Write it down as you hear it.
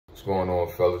What's going on,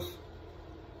 fellas?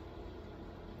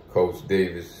 Coach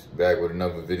Davis back with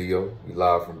another video. We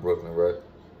live from Brooklyn, right?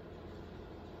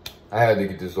 I had to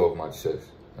get this off my chest.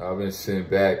 I've been sitting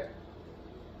back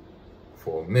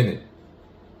for a minute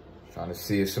trying to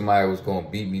see if somebody was going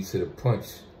to beat me to the punch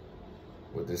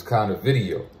with this kind of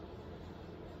video.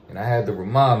 And I had to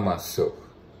remind myself,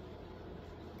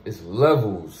 it's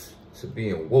levels to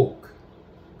being woke.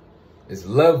 It's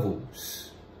levels.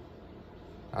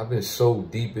 I've been so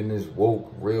deep in this woke,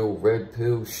 real red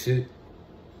pill shit.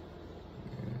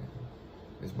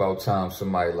 It's about time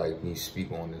somebody like me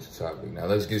speak on this topic. Now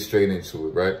let's get straight into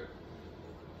it, right?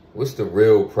 What's the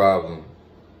real problem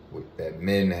that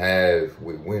men have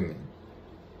with women?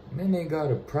 Men ain't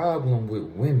got a problem with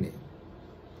women.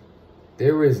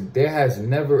 There has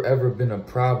never ever been a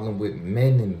problem with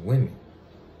men and women.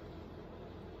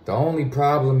 The only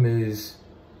problem is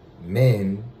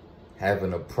men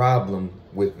having a problem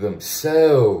with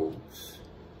themselves.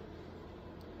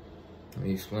 Let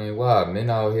me explain why. Men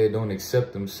out here don't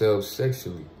accept themselves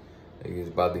sexually. They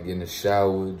just about to get in the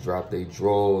shower, drop their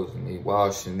drawers, and they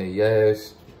washing their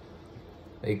ass.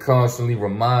 They constantly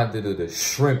reminded of the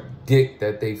shrimp dick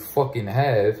that they fucking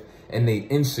have, and they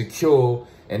insecure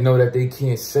and know that they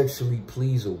can't sexually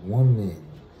please a woman.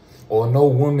 Or no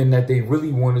woman that they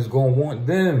really want is gonna want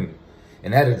them.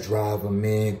 And that'll drive a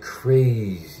man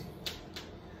crazy.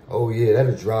 Oh yeah,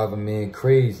 that'll drive a man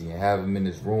crazy and have him in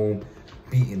his room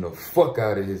beating the fuck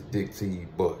out of his dick till he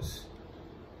busts.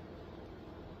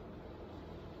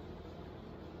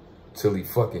 Till he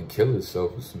fucking kill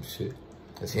himself or some shit.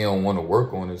 Cause he don't want to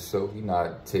work on himself. He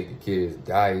not taking care of his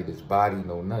diet, his body,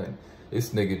 no nothing. This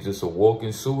nigga just a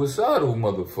walking suicidal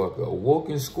motherfucker. A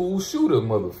walking school shooter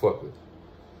motherfucker.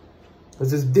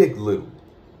 Cause his dick little.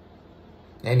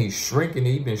 And he's shrinking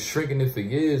it. He been shrinking it for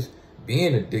years.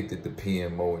 Being addicted to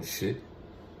PMO and shit.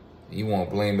 He won't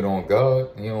blame it on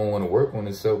God. He don't want to work on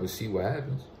himself and see what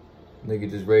happens. Nigga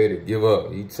just ready to give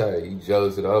up. He tired. He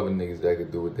jealous of the other niggas that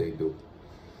could do what they do.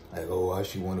 Like, oh, I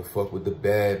should want to fuck with the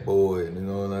bad boy and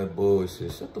all that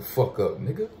bullshit. Shut the fuck up,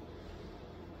 nigga.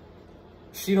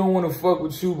 She don't want to fuck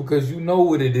with you because you know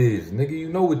what it is, nigga. You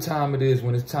know what time it is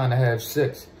when it's time to have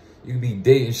sex. You can be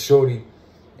dating shorty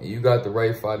and you got the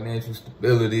right financial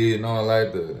stability and all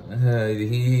that.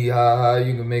 Hee ha ha.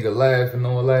 You can make her laugh and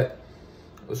all that.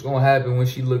 What's gonna happen when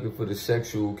she looking for the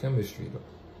sexual chemistry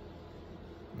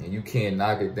though? And you can't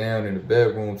knock it down in the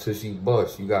bedroom till she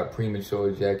busts. You got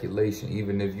premature ejaculation,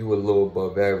 even if you a little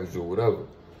above average or whatever.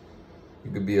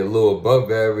 You could be a little above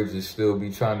average and still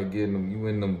be trying to get you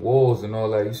in them walls and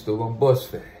all that. You still gonna bust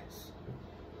fast.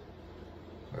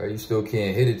 Right? You still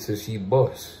can't hit it till she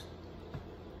busts.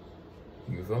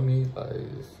 You feel me? Like,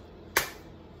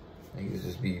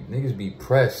 niggas be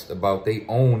pressed about their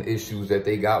own issues that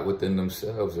they got within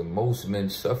themselves. And most men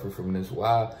suffer from this.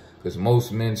 Why? Because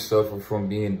most men suffer from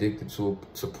being addicted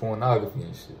to pornography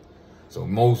and shit. So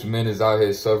most men is out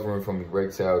here suffering from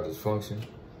erectile dysfunction,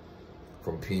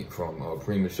 from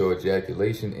premature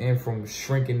ejaculation, and from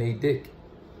shrinking their dick.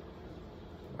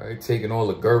 Right? Taking all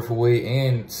the girth away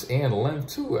and length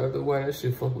too. Otherwise, that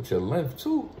shit fuck with your length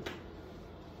too.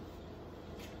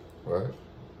 Right?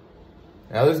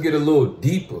 Now let's get a little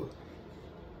deeper.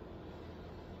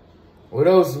 What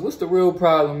else? What's the real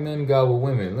problem men got with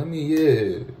women?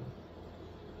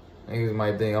 Niggas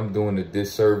might think I'm doing a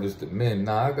disservice to men.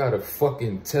 Nah, I gotta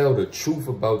fucking tell the truth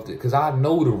about this. Cause I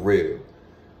know the real.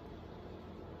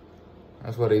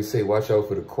 That's why they say, watch out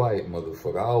for the quiet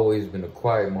motherfucker. I always been a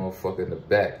quiet motherfucker in the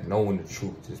back, knowing the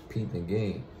truth, just peeping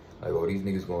game. Like, oh, these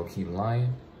niggas gonna keep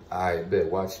lying? I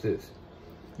bet, watch this.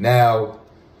 Now,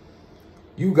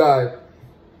 you got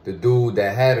the dude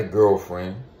that had a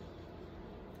girlfriend.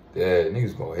 Yeah,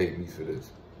 niggas gonna hate me for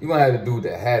this. You gonna have the dude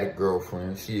that had a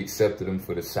girlfriend. She accepted him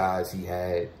for the size he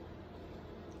had.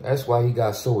 That's why he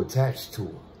got so attached to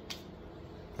her.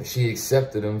 And she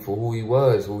accepted him for who he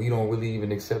was, who he don't really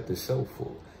even accept himself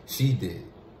for. She did.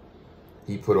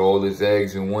 He put all his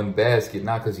eggs in one basket,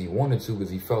 not because he wanted to, because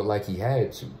he felt like he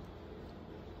had to.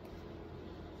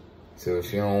 So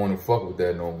she don't want to fuck with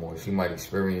that no more. She might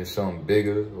experience something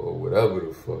bigger or whatever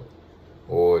the fuck.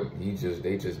 Or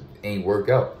they just ain't work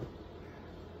out.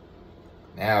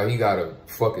 Now he gotta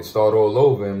fucking start all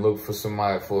over and look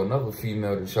for another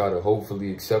female to try to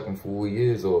hopefully accept him for who he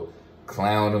is, or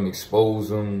clown him, expose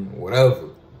him, whatever.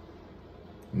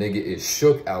 Nigga is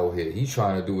shook out here. He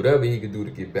trying to do whatever he can do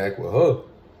to get back with her.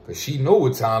 Cause she know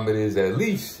what time it is at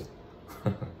least.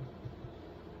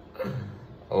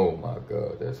 Oh my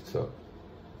God, that's tough.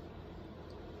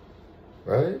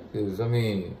 Right? Because, I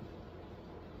mean,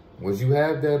 would you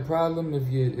have that problem if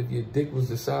your dick was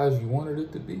the size you wanted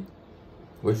it to be?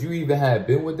 Would you even have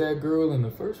been with that girl in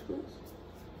the first place?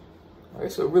 All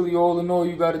right, so really all in all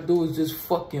you gotta do is just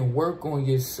fucking work on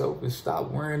yourself and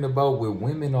stop worrying about what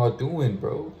women are doing,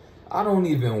 bro. I don't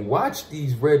even watch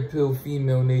these red pill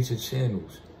female nature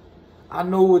channels. I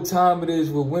know what time it is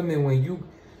with women when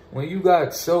you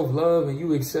got self-love and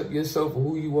you accept yourself for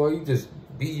who you are, you just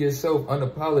be yourself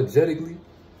unapologetically.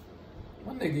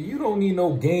 My nigga, you don't need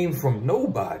no game from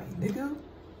nobody, nigga.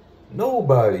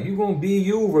 Nobody. You gonna be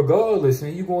you regardless,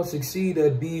 and you gonna succeed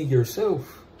at being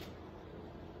yourself.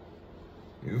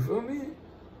 You feel me?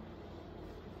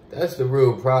 That's the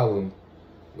real problem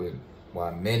with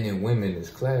why men and women is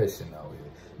clashing out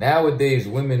here. Nowadays,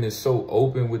 women is so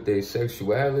open with their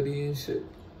sexuality and shit.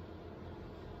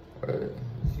 Right?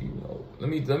 You know, let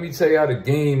me tell you how the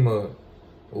game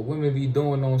what women be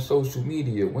doing on social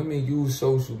media. Women use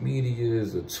social media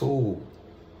as a tool.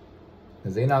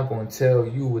 Because they're not going to tell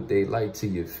you what they like to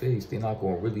your face. They're not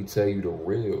going to really tell you the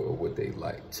real of what they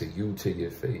like to you, to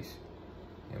your face.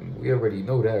 And we already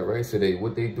know that, right? So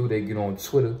what they do, they get on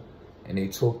Twitter and they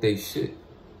talk their shit.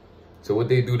 So what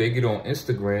they do, they get on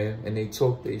Instagram and they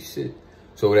talk their shit.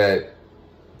 So that,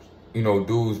 you know,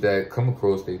 dudes that come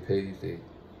across their page, they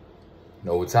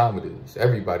know what time it is.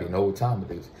 Everybody know what time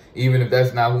it is. Even if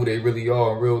that's not who they really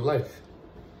are in real life.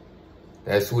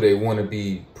 That's who they want to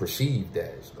be perceived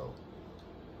as, though.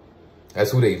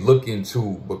 That's who they looking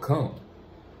to become.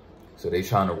 So they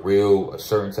trying to reel a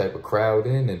certain type of crowd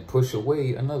in and push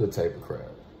away another type of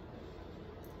crowd.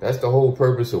 That's the whole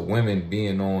purpose of women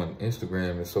being on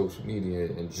Instagram and social media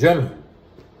in general.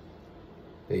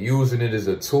 They're using it as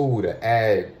a tool to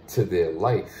add to their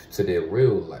life, to their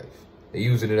real life. They're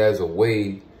using it as a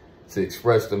way to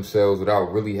express themselves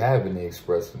without really having to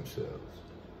express themselves.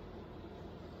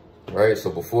 Right? So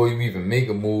before you even make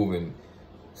a move and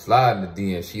slide in the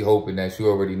DM, she hoping that you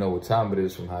already know what time it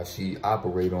is from how she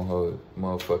operate on her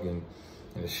motherfucking,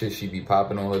 and the shit she be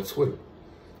popping on her Twitter.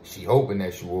 She hoping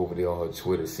that you over there on her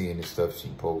Twitter seeing the stuff she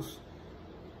posts.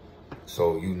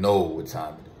 So you know what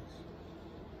time it is.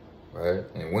 Right?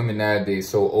 And women nowadays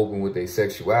so open with their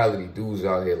sexuality. Dudes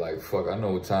out here like, fuck, I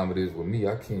know what time it is with me.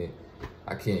 I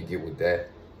can't get with that.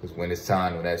 Because when it's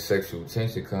time, when that sexual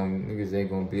tension comes, niggas ain't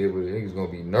gonna be able to, niggas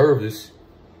gonna be nervous.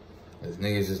 Cause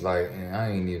niggas just like, man,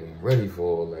 I ain't even ready for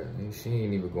all that. She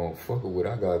ain't even gonna fuck with what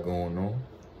I got going on.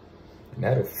 And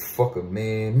that'll fuck a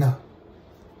man up.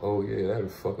 Oh yeah, that'll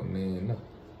fuck a man up.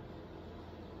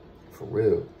 For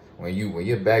real. When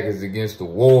your back is against the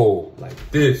wall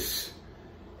like this,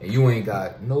 and you ain't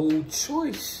got no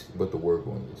choice but to work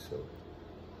on yourself.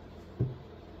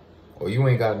 Or you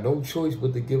ain't got no choice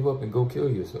but to give up and go kill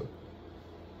yourself.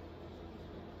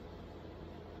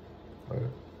 Right?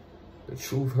 The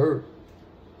truth hurt.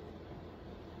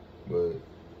 But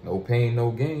no pain,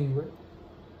 no gain, right?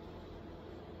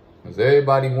 Because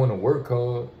everybody want to work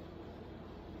hard.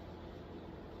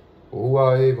 But who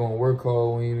out here going to work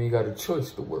hard when you ain't got a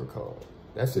choice to work hard?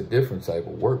 That's a different type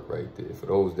of work right there, for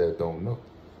those that don't know.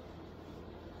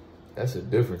 That's a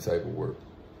different type of work.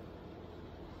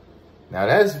 Now,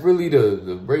 that's really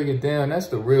to break it down, that's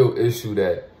the real issue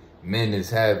that men is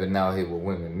having out here with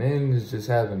women. Men is just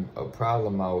having a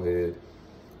problem out here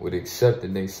with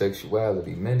accepting their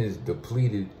sexuality. Men is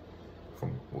depleted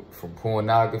from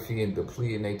pornography and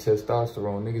depleting their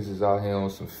testosterone. Niggas is out here on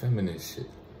some feminist shit.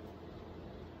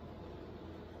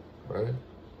 Right?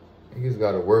 Niggas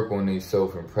gotta work on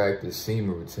themselves and practice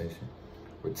semen retention.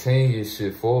 Retain your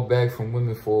shit. Fall back from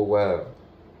women for a while.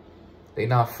 They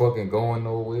not fucking going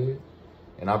nowhere.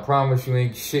 And I promise you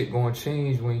ain't shit gonna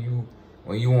change when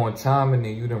you on time and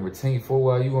then you done retain for a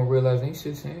while. You gonna realize ain't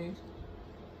shit changed.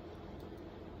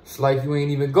 It's like you ain't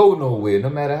even go nowhere. No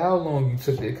matter how long you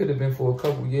took it could have been for a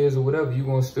couple years or whatever, you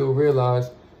gonna still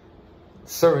realize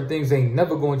certain things ain't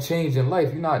never gonna change in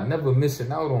life. You're not never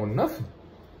missing out on nothing.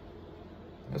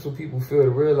 That's what people fail to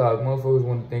realize. Motherfuckers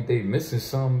want to think they missing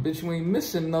something. Bitch, you ain't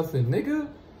missing nothing, nigga.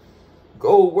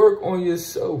 Go work on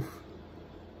yourself.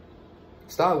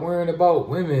 Stop worrying about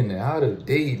women and how to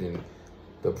date and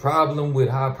the problem with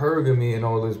hypergamy and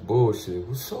all this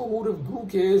bullshit. So who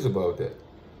cares about that?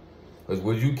 Because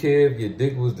would you care if your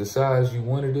dick was the size you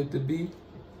wanted it to be?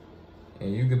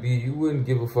 And you wouldn't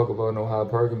give a fuck about no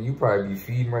hypergamy. You probably be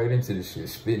feeding right into this shit.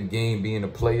 Spitting game, being a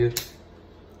player.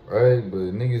 Right? But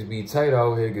niggas be tight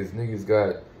out here because niggas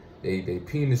got, they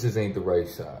penises ain't the right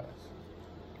size.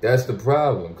 That's the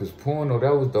problem. Because porno,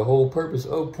 that was the whole purpose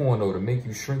of porno, to make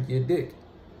you shrink your dick.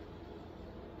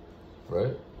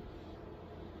 Right?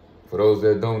 For those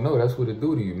that don't know, that's what it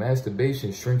do to you.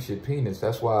 Masturbation shrinks your penis.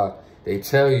 That's why they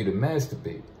tell you to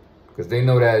masturbate. Because they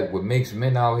know that what makes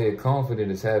men out here confident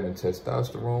is having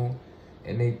testosterone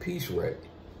and they piece right.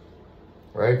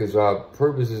 right? Because our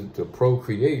purpose is to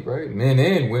procreate, right? Men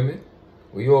and women.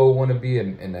 We all want to be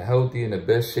in the healthy and the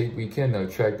best shape we can to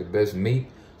attract the best mate,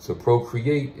 to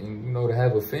procreate and, you know, to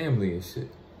have a family and shit.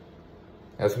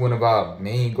 That's one of our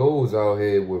main goals out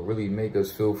here, what really make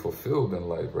us feel fulfilled in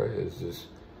life, right? It's just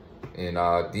in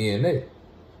our DNA.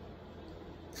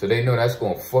 So they know that's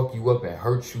going to fuck you up and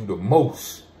hurt you the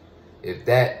most if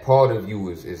that part of you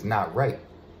is not right.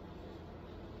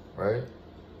 Right?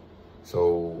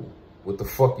 So what the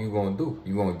fuck you going to do?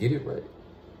 You going to get it right?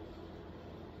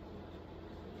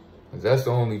 Because that's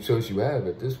the only choice you have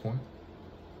at this point.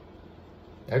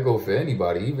 That go for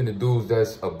anybody, even the dudes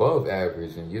that's above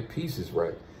average and your piece is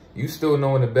right. You still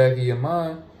know in the back of your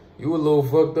mind, you a little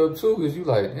fucked up too, because you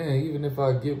like, even if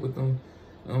I get with them,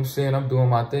 you know what I'm saying, I'm doing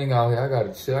my thing out here, I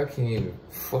gotta chill, I can't even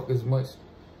fuck as much.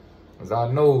 As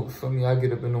I know, for me, I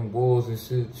get up in them balls and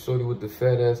shit, shorty with the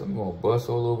fat ass, I'm gonna bust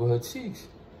all over her cheeks.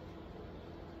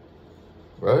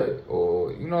 Right?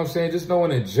 Or, you know what I'm saying, just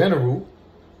knowing in general,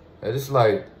 that it's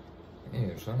like,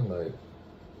 damn, son, like,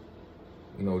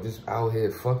 you know, just out here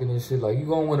fucking and shit. Like, you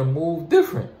gonna want to move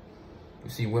different. You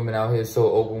see women out here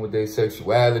so open with their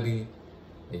sexuality,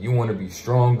 and you want to be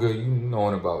stronger. You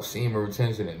knowing about semen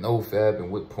retention and NoFap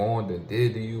and what porn done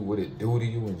did to you, what it do to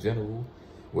you in general,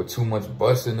 what too much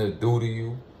busting it do to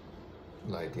you.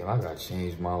 Like, damn, I gotta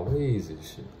change my ways and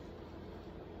shit.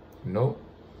 You know?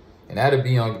 And that'll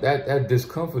be on that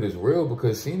discomfort is real,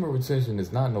 because semen retention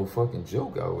is not no fucking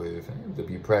joke out here, fam, to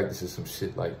be practicing some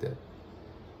shit like that.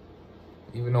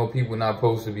 Even though people not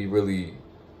supposed to be really, you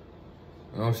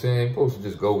know what I'm saying, supposed to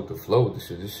just go with the flow with the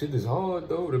shit. This shit is hard,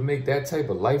 though, to make that type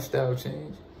of lifestyle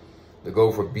change. To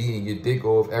go from beating your dick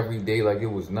off every day like it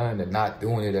was nothing to not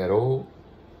doing it at all.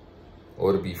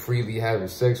 Or to be freely having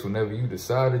sex whenever you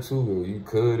decided to, or you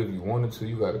could if you wanted to.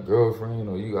 You got a girlfriend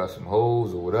or you got some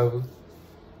hoes or whatever.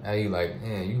 Now you like,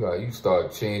 man, you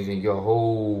start changing your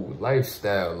whole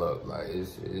lifestyle up. Like,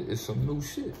 it's some new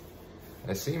shit.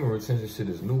 And semen retention shit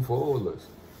is new for all of us.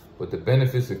 But the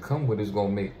benefits that come with it is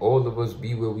going to make all of us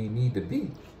be where we need to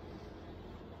be.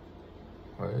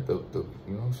 Right? You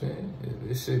know what I'm saying?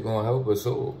 This shit going to help us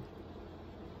all.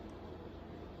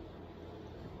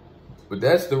 But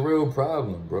that's the real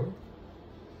problem, bro.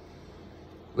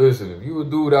 Listen, if you a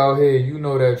dude out here, you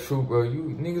know that truth, bro.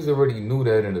 You niggas already knew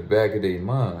that in the back of their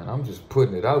mind. I'm just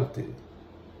putting it out there.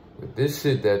 But this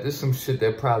some shit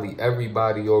that probably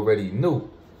everybody already knew.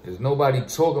 There's nobody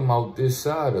talking about this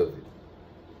side of it.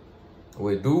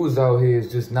 Where dudes out here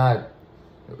is just not,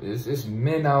 it's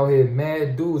men out here,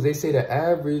 mad dudes. They say the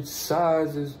average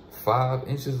size is 5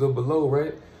 inches or below,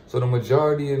 right? So the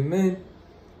majority of men,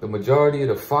 the majority of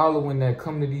the following that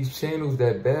come to these channels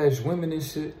that bash women and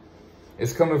shit,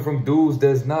 it's coming from dudes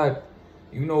that's not,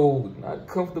 you know, not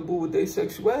comfortable with their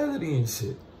sexuality and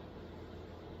shit.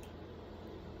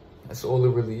 That's all it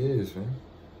really is, man.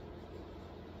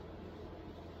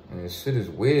 And shit is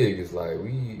wig. It's like,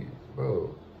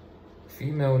 bro,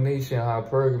 female nation,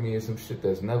 hypergamy is some shit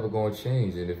that's never gonna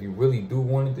change. And if you really do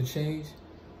want it to change,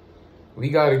 we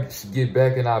gotta get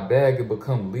back in our bag and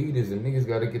become leaders. And niggas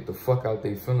gotta get the fuck out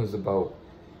their feelings about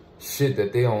shit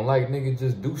that they don't like. Nigga,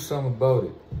 just do something about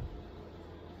it.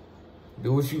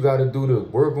 Do what you gotta do to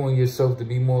work on yourself to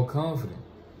be more confident.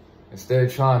 Instead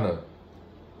of trying to,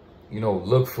 you know,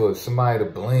 look for somebody to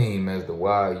blame as to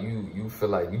why you feel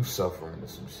like you suffering or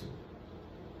some shit.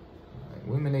 Like,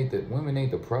 women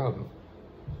ain't the problem.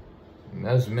 And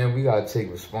as men, we gotta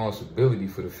take responsibility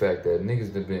for the fact that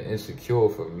niggas have been insecure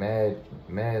for mad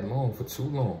long, for too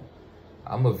long.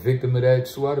 I'm a victim of that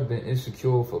too. I'd have been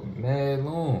insecure for mad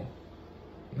long.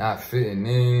 Not fitting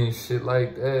in, shit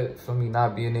like that. For me,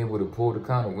 not being able to pull the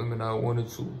kind of women I wanted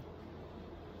to.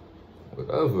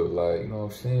 Whatever, like, you know what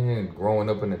I'm saying? Growing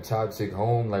up in a toxic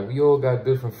home, like, we all got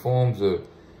different forms of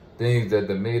things that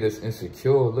made us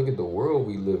insecure. Look at the world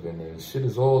we live in, and shit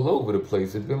is all over the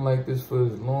place. It's been like this for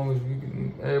as long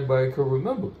as everybody could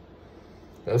remember.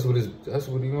 That's what, you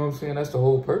know what I'm saying? That's the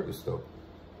whole purpose, though.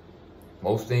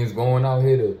 Most things going out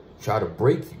here to try to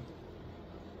break you.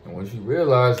 And once you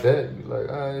realize that, you're like,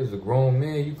 all right, as a grown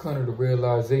man, you come to the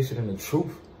realization and the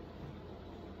truth.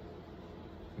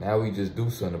 Now we just do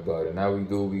something about it. Now we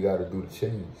do what we got to do to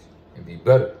change and be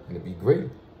better and to be greater.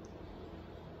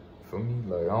 For me,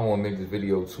 like, I don't want to make this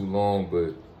video too long,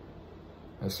 but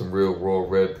that's some real raw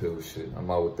red pill shit.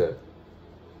 I'm out with that.